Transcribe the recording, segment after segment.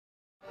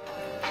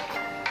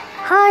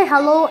Hi,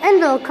 hello and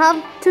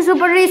welcome to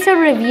Super Racer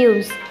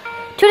Reviews.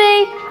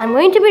 Today I'm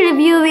going to be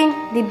reviewing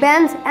the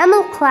Benz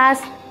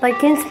ML-CLASS by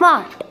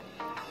KINSMART.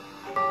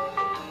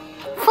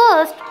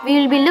 First, we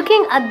will be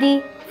looking at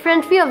the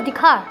front view of the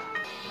car.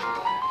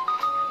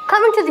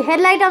 Coming to the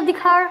headlight of the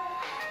car,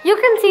 you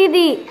can see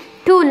the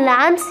two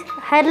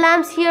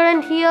headlamps here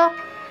and here,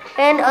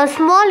 and a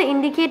small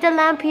indicator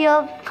lamp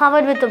here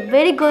covered with a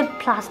very good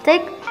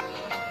plastic.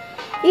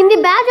 In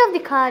the badge of the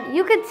car,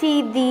 you can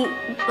see the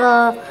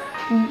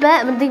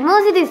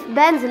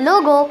MERCEDES-BENZ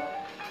logo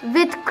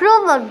with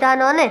chrome work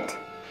done on it,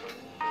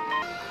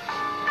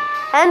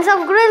 and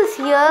some grills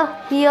here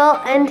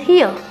and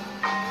here.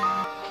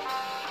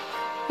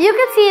 You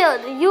can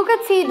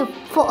see the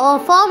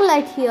fog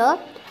light here.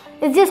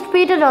 It's just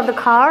painted on the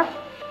car,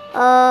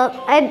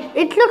 and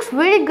it looks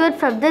very good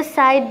from this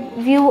side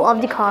view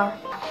of the car.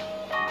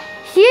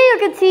 Here you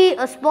can see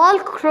a small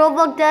chrome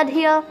work done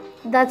here.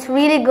 That's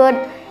really good,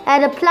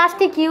 and the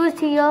plastic used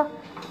here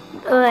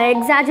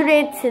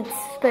exaggerates its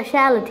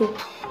speciality.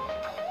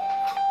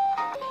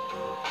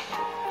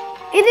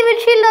 In the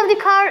windshield of the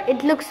car,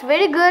 it looks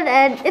very good,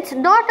 and it's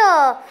not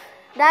a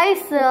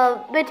nice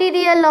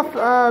material of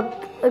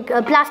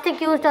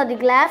plastic used on the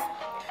glass,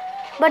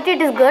 but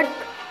it is good.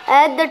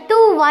 And the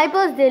two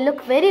wipers, they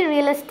look very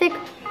realistic,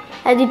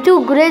 and the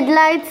two grid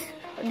lights,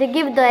 they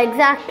give the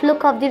exact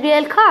look of the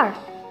real car.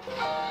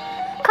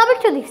 Coming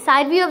to the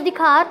side view of the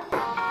car,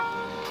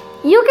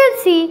 you can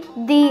see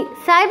the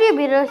side view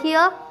mirror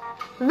here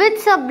with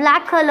some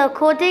black color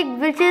coating,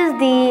 which is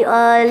the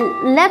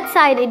left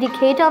side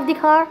indicator of the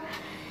car.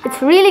 It's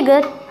really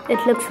good. It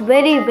looks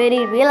very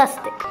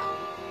realistic.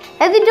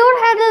 And the door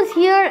handles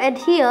here and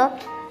here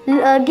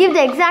give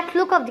the exact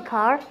look of the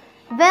car.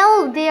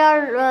 Well,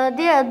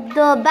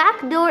 the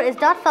back door is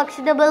not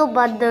functionable,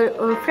 but the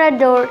front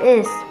door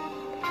is.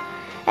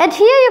 And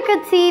here you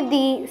can see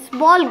the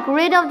small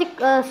grid of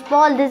the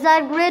small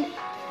design grid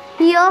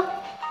here.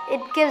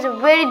 It gives a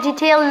very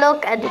detailed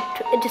look, and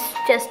it is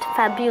just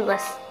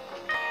fabulous.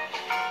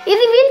 In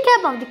the wheel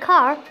cap of the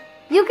car,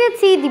 you can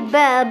see the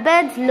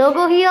Benz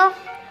logo here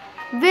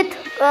with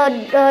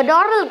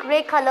normal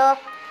grey color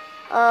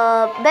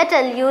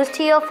metal used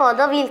here for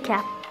the wheel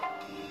cap.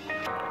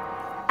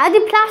 And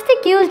the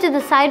plastic used in the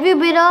side view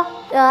mirror,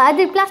 and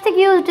the plastic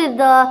used in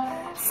the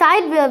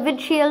side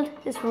windshield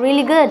is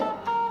really good.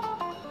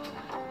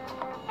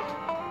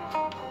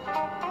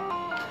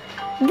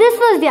 This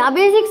was the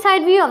amazing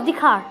side view of the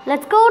car.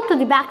 Let's go to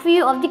the back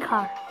view of the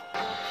car.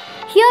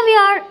 Here we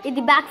are in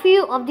the back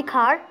view of the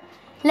car.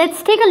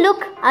 Let's take a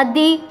look at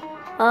the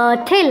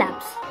tail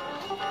lamps.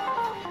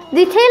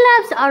 The tail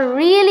lamps are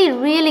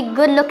really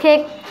good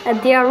looking,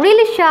 and they are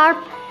really sharp.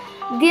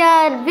 They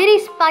are very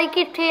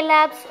spiky tail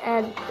lamps,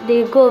 and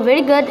they go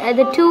very good. And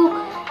the two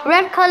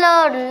red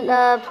color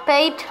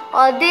paint,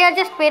 or they are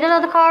just painted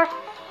on the car.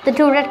 The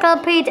two red color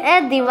paint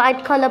and the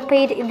white color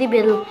paint in the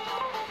middle.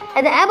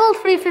 And the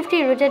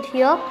MERCEDES-350 written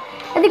here,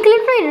 and the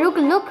glittery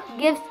look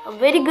gives a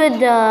very good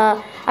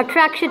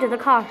attraction to the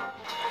car.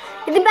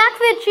 In the back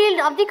windshield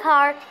of the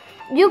car,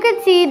 you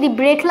can see the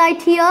brake light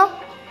here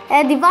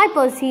and the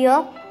wipers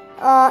here.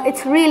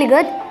 It's really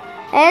good,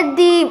 and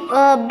the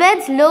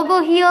Benz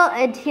logo here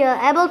and here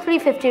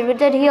MERCEDES-350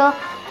 written here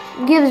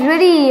gives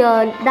very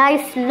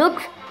nice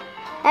look,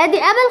 and the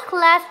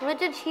ML-CLASS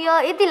written here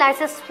in the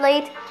license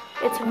plate.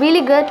 It's really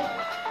good.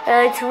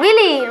 It's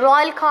really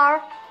royal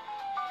car.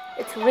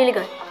 It's really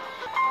good.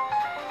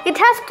 It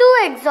has two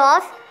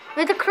exhausts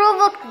with a chrome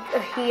work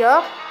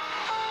here.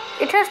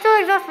 It's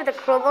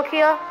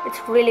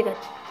really good.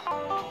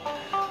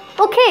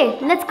 Okay,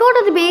 let's go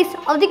to the base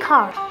of the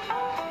car.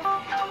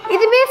 In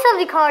the base of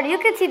the car, you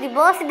can see the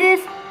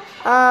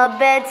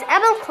Mercedes-Benz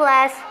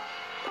ML-CLASS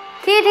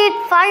KT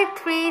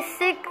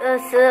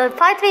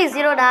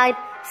 5309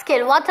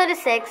 scale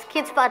 136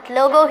 KINSMART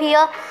logo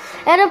here,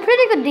 and a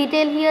pretty good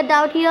detail here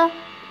down here.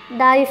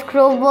 Nice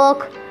chrome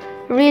work.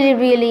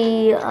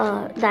 Really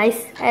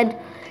nice. And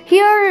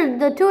here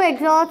the two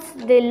exhausts,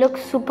 they look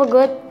super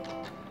good.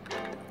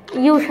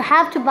 You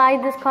have to buy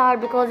this car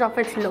because of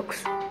its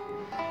looks.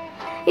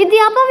 In the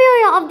upper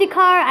view of the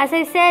car, as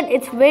I said,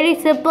 it's very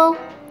simple.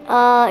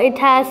 It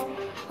has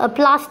a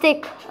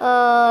plastic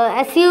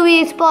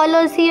SUV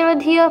spoilers here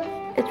and here.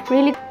 It's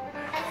really.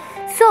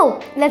 So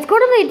let's go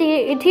to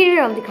the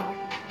interior of the car.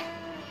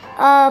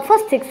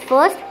 First things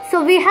first.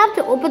 So we have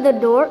to open the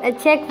door and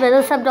check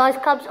whether some noise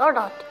comes or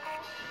not.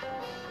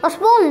 A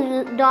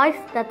small noise,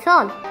 that's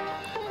all.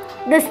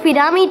 The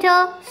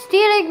speedometer,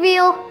 steering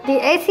wheel, the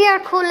ACR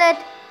coolant,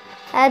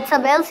 and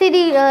some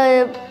LCD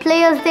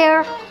players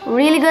there.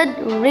 Really good,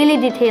 really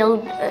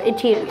detailed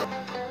interior.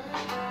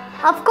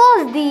 Of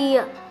course,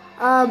 the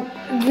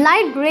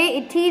light grey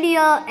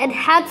interior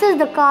enhances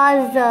the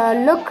car's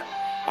look,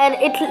 and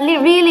it's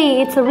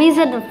a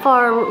reason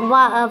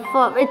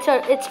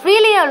it's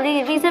really a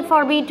reason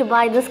for me to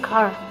buy this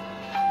car.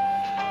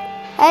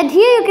 And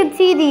here you can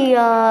see the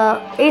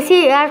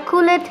AC air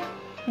coolant,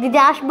 the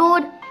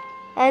dashboard,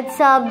 and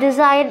some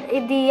design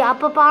in the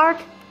upper part,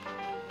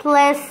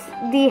 plus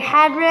the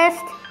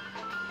headrest,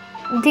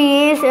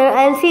 This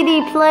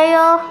LCD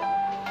player,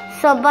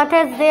 some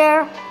buttons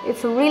there.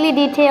 It's a really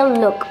detailed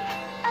look.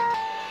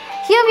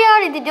 Here we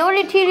are in the door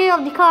interior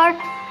of the car.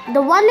 The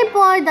only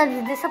point that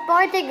is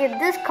disappointing in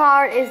this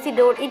car is the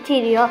door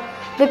interior,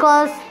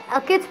 because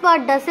a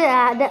KinSMArt doesn't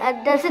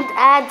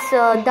add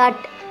that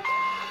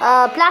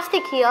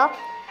plastic here.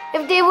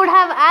 If they would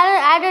have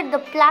added the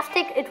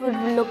plastic, it would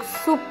look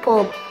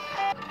superb.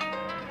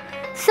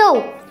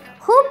 So,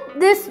 hope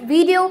this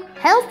video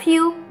helped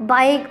you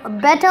buying a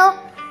better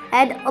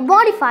and a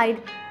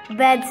modified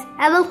Benz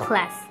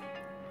ML-Class.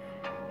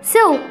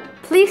 So,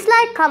 please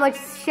like, comment,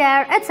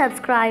 share and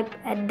subscribe,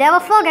 and never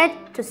forget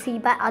to see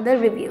my other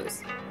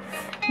reviews.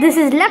 This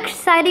is Laksh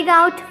signing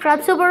out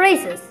from Super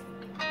Racers.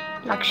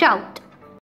 Laksh out.